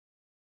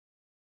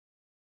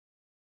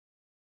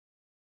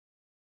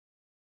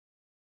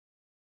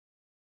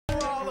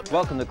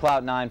Welcome to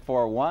Clout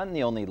 941,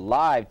 the only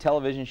live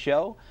television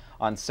show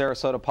on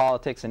Sarasota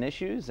politics and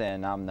issues,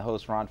 and I'm the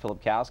host, Ron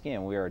Filipkowski,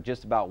 and we are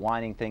just about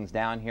winding things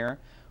down here.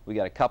 We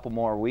got a couple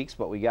more weeks,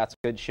 but we got some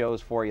good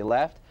shows for you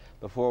left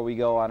before we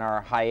go on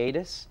our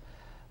hiatus.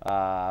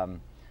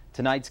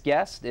 Tonight's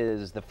guest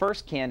is the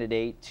first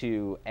candidate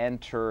to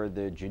enter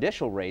the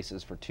judicial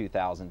races for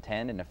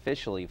 2010 and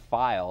officially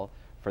file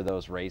for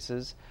those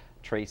races,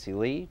 Tracy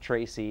Lee.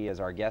 Tracy is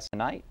our guest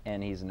tonight,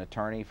 and he's an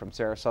attorney from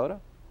Sarasota.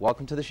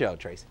 Welcome to the show,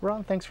 Tracy.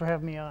 Ron, thanks for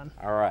having me on.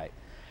 All right.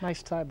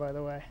 Nice tie, by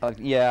the way.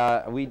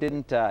 Yeah, we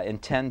didn't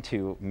intend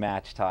to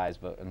match ties,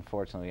 but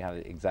unfortunately we have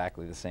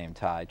exactly the same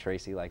tie.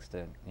 Tracy likes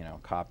to, you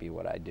know, copy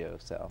what I do,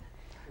 so.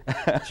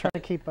 Trying to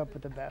keep up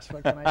with the best,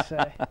 what can I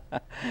say?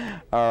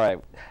 All right.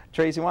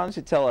 Tracy, why don't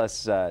you tell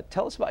us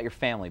about your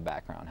family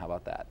background? How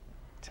about that?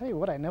 Tell you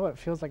what, I know what it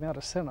feels like now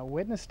to sit on a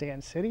witness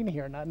stand sitting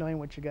here not knowing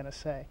what you're going to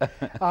say.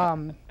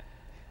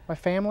 My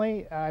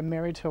family, I'm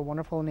married to a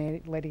wonderful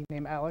lady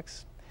named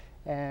Alex,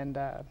 and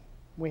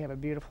we have a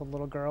beautiful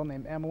little girl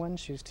named Emmeline.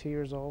 She's 2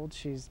 years old.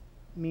 She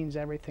means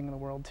everything in the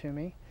world to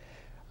me.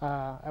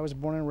 I was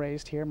born and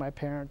raised here. My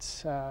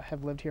parents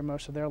have lived here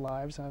most of their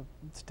lives.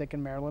 Stick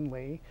and Marilyn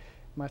Lee.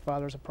 My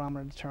father's a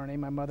prominent attorney.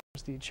 My mother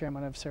was the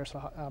chairman of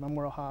Sarasota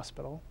Memorial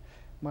Hospital.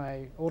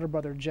 My older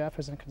brother Jeff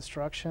is in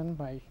construction.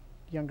 My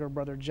younger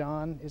brother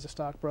John is a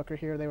stockbroker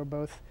here. They were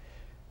both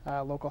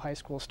local high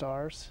school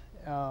stars.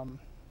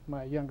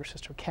 My younger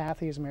sister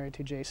Kathy is married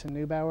to Jason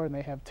Neubauer, and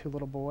they have 2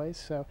 little boys.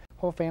 So the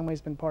whole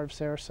family's been part of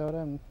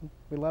Sarasota, and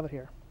we love it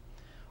here.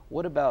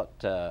 What about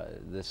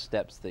the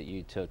steps that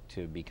you took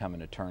to become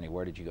an attorney?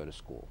 Where did you go to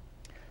school?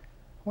 I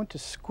went to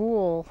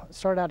school,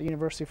 started out at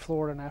University of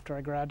Florida, and after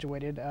I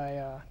graduated,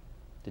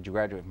 Did you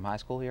graduate from high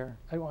school here?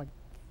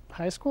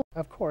 High school?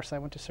 Of course. I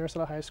went to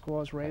Sarasota High School. I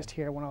was raised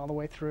here, went all the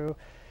way through,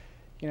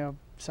 you know,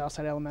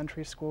 Southside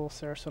Elementary School,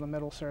 Sarasota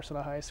Middle,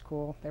 Sarasota High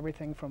School,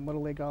 everything from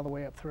Little League all the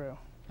way up through.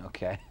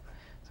 Okay.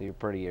 So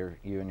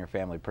you and your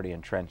family pretty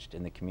entrenched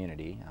in the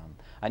community.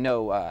 I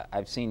know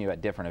I've seen you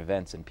at different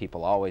events, and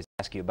people always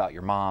ask you about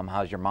your mom.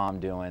 How's your mom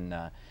doing?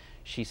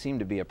 She seemed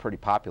to be a pretty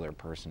popular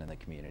person in the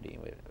community.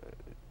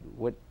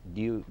 What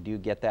do you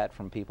get that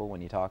from people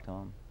when you talk to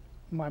them?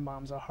 My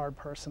mom's a hard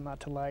person not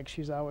to like.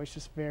 She's always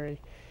just very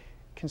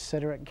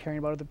considerate and caring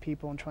about other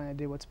people and trying to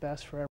do what's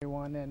best for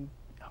everyone, and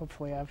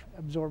hopefully I've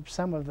absorbed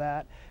some of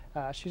that.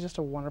 She's just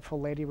a wonderful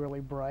lady,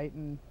 really bright,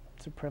 and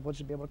it's a privilege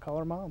to be able to call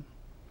her mom.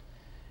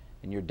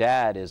 And your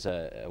dad is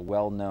a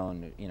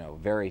well-known, you know,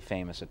 very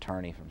famous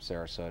attorney from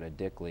Sarasota,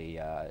 Dick Lee.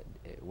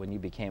 When you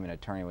became an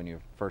attorney, when you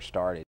first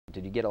started,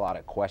 did you get a lot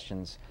of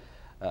questions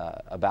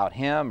about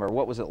him, or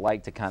what was it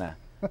like to kind of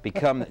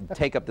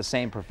take up the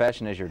same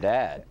profession as your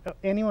dad?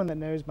 Anyone that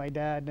knows my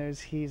dad knows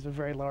he's a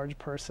very large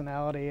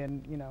personality,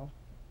 and, you know,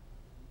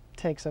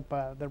 takes up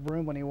the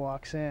room when he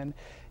walks in.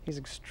 He's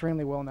an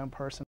extremely well-known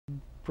person,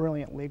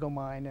 brilliant legal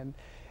mind, and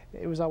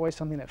it was always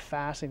something that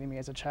fascinated me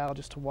as a child,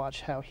 just to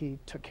watch how he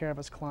took care of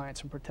his clients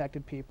and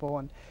protected people,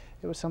 and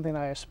it was something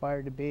I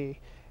aspired to be. It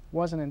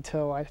wasn't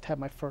until I had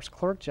my first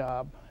clerk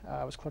job,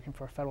 I was clerking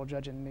for a federal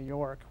judge in New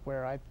York,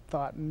 where I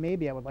thought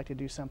maybe I would like to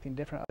do something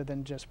different other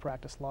than just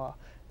practice law.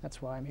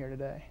 That's why I'm here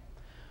today.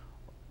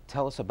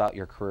 Tell us about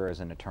your career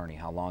as an attorney,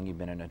 how long you've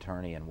been an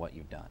attorney and what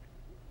you've done.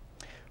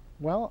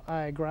 Well,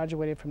 I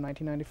graduated from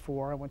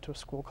 1994. I went to a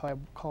school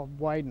called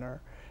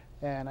Widener,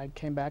 and I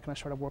came back and I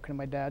started working in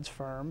my dad's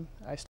firm.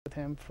 I stayed with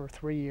him for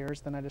 3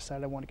 years, then I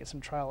decided I wanted to get some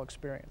trial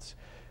experience.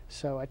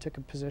 So I took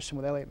a position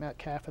with Elliott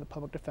Metcalf at the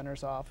Public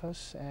Defender's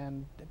Office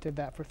and did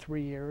that for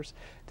 3 years.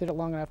 Did it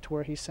long enough to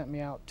where he sent me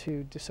out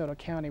to DeSoto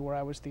County, where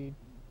I was the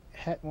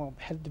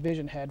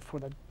division head for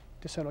the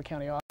DeSoto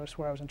County office,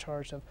 where I was in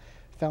charge of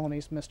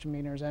felonies,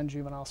 misdemeanors, and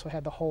juveniles. So I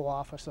had the whole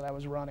office that I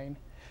was running.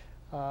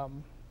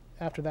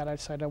 After that, I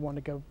decided I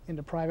wanted to go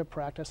into private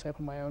practice. I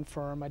opened my own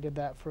firm. I did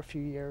that for a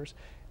few years.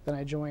 Then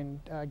I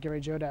joined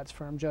Gary Jodat's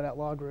firm, Jodat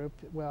Law Group,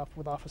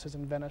 with offices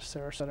in Venice,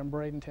 Sarasota, and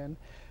Bradenton.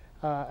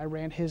 I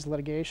ran his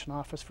litigation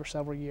office for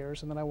several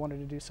years, and then I wanted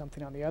to do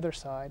something on the other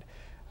side.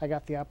 I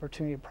got the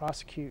opportunity to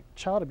prosecute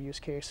child abuse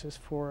cases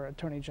for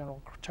Attorney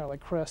General Charlie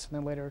Crist, and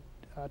then later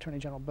Attorney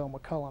General Bill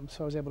McCullum,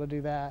 so I was able to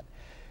do that.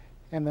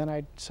 And then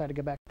I decided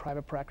to go back to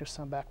private practice,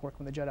 so I'm back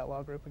working with the Jodat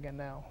Law Group again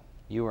now.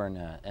 You were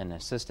an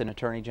assistant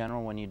attorney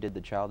general when you did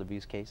the child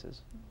abuse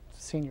cases?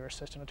 Senior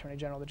assistant attorney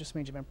general. That just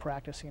means you've been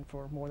practicing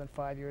for more than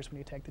 5 years when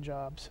you take the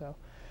job. So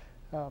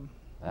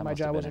that must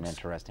have been an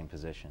interesting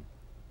position.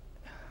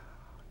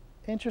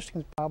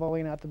 Interesting is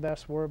probably not the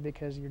best word,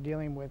 because you're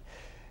dealing with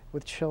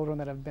children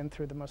that have been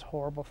through the most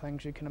horrible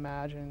things you can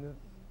imagine.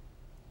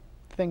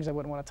 The things I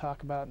wouldn't want to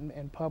talk about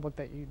in public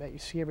that you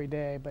see every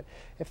day, but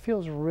it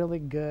feels really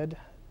good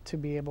to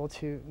be able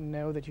to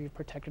know that you've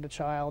protected a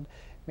child,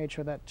 made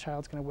sure that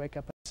child's going to wake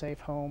up in a safe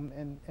home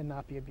and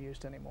not be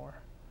abused anymore.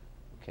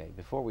 Okay,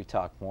 before we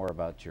talk more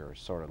about your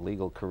sort of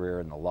legal career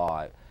in the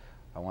law,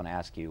 I want to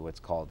ask you what's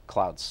called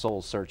Clout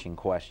soul-searching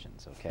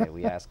questions, okay?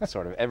 We ask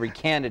sort of every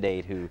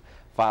candidate who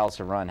files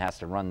to run has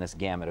to run this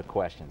gamut of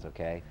questions,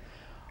 okay?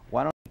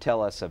 Why don't you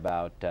tell us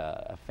about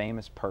a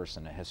famous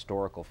person, a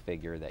historical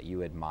figure that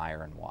you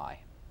admire and why?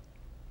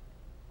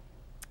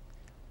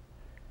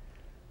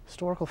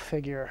 Historical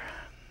figure.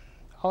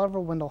 Oliver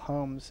Wendell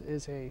Holmes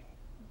is a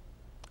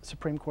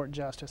Supreme Court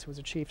justice. He was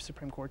a Chief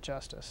Supreme Court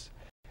justice.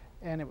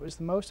 And it was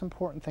the most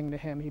important thing to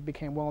him. He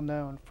became well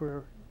known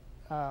for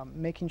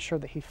making sure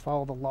that he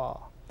followed the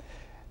law.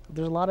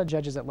 There's a lot of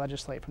judges that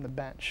legislate from the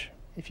bench.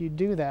 If you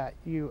do that,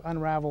 you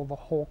unravel the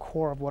whole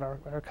core of what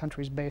our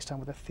country is based on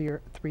with a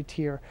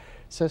three-tier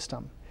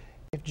system.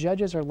 If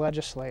judges are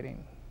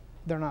legislating,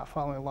 they're not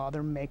following the law,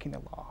 they're making the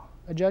law.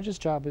 A judge's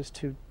job is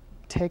to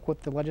take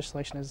what the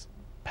legislation has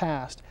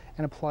passed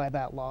and apply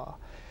that law.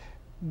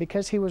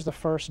 Because he was the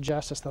first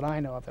justice that I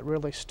know of that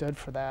really stood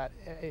for that,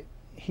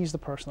 he's the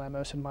person I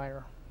most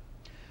admire.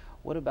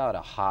 What about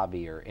a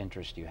hobby or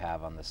interest you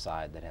have on the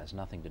side that has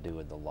nothing to do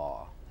with the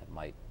law that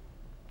might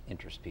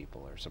interest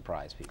people or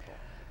surprise people?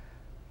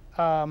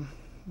 I'm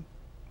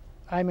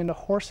into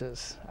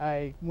horses.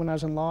 When I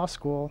was in law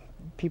school,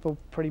 people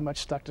pretty much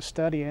stuck to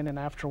studying, and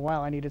after a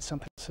while I needed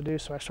something to do,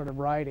 so I started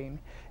riding,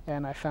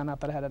 and I found out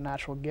that I had a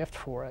natural gift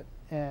for it.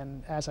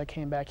 And as I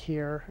came back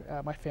here,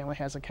 my family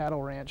has a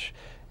cattle ranch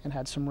and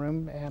had some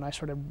room, and I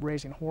started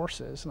raising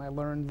horses, and I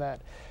learned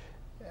that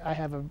I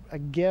have a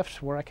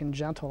gift where I can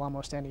gentle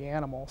almost any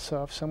animal.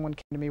 So if someone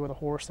came to me with a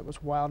horse that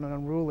was wild and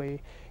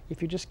unruly,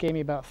 if you just gave me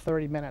about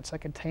 30 minutes, I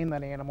could tame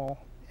that animal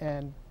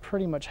and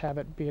pretty much have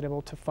it be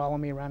able to follow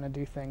me around and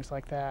do things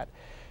like that.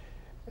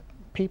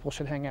 People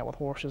should hang out with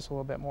horses a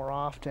little bit more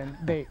often.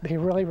 They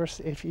really,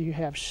 if you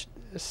have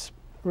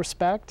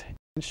respect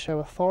and show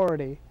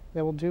authority,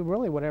 they will do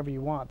really whatever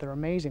you want. They're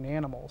amazing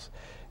animals.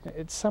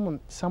 It's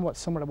somewhat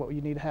similar to what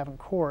you need to have in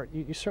court.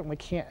 You certainly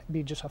can't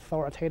be just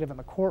authoritative in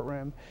the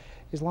courtroom.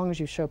 As long as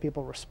you show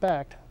people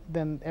respect,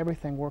 then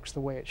everything works the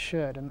way it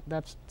should. And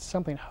that's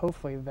something,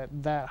 hopefully,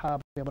 that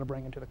hobby will be able to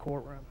bring into the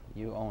courtroom.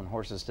 You own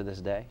horses to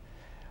this day?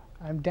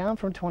 I'm down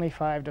from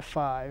 25 to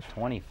 5.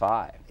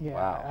 25? Yeah,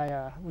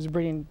 wow. I was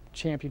breeding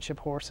championship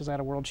horses. I had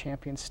a world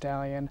champion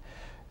stallion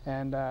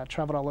and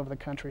traveled all over the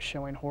country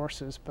showing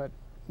horses. But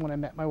when I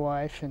met my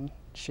wife and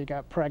she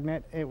got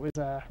pregnant, it was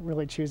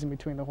really choosing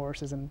between the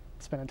horses and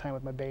spending time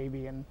with my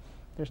baby. And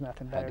there's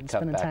nothing better than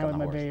spending time with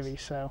my baby.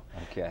 So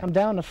okay. I'm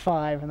down to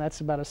 5, and that's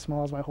about as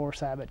small as my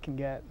horse habit can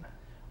get.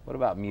 What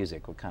about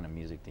music? What kind of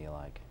music do you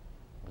like?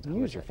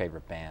 Who's your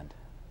favorite band?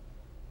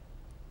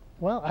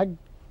 Well, I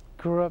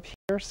grew up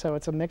here, so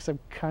it's a mix of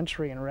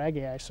country and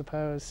reggae, I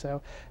suppose.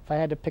 So if I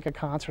had to pick a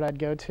concert I'd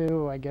go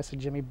to, I guess a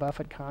Jimmy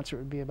Buffett concert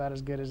would be about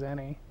as good as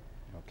any.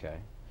 Okay.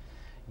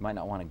 You might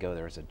not want to go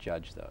there as a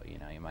judge, though. You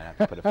know, you might have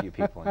to put a few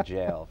people in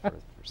jail for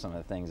some of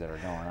the things that are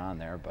going on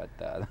there, but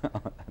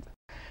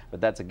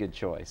that's a good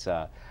choice.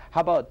 How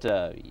about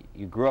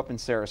you grew up in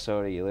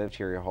Sarasota, you lived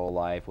here your whole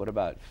life. What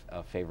about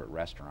a favorite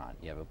restaurant?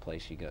 You have a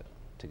place you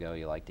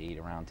like to eat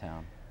around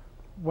town?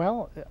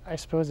 Well, I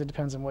suppose it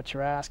depends on what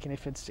you're asking.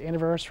 If it's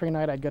anniversary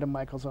night, I'd go to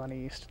Michael's on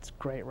East. It's a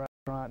great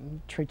restaurant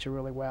and treats you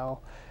really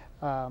well.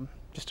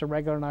 Just a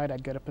regular night,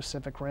 I'd go to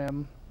Pacific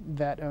Rim.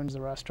 That owns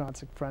the restaurant.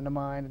 It's a friend of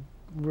mine.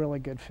 Really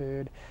good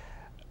food.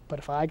 But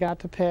if I got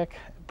to pick,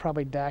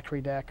 probably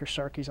Daiquiri Deck or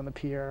Sharky's on the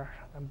Pier.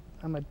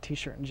 I'm a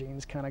t-shirt and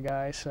jeans kind of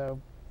guy,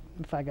 so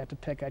if I got to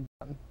pick, I'd go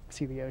out and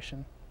see the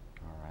ocean.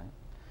 All right.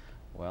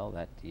 Well,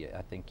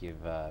 I think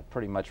you've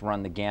pretty much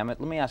run the gamut.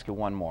 Let me ask you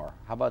one more.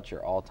 How about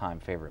your all-time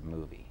favorite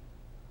movie?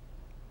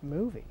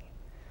 Movie?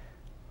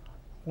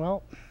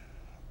 Well,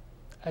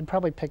 I'd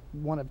probably pick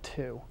one of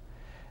two.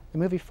 The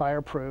movie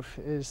Fireproof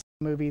is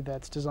a movie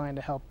that's designed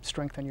to help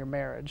strengthen your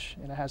marriage,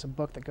 and it has a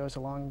book that goes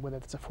along with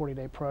it. It's a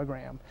 40-day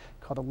program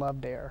called The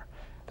Love Dare.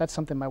 That's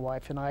something my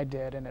wife and I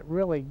did, and it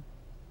really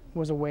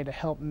was a way to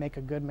help make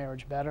a good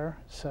marriage better.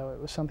 So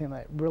it was something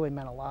that really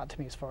meant a lot to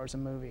me as far as a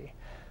movie.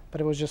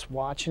 But it was just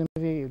watching a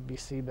movie, it would be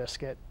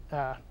Seabiscuit,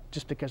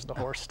 just because of the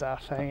horse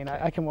stuff. I mean,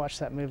 I can watch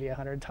that movie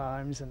 100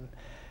 times, and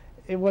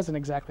it wasn't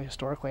exactly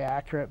historically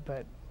accurate,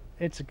 but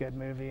it's a good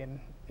movie, and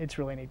it's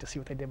really neat to see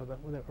what they did with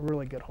a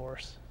really good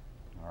horse.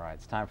 All right,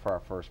 it's time for our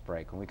first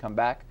break. When we come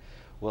back,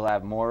 we'll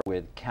have more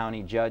with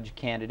County Judge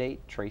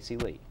candidate Tracy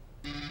Lee.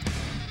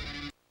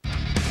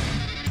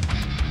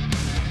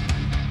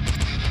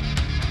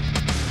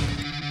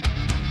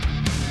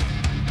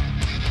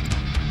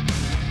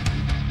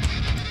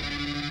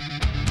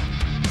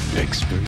 Expert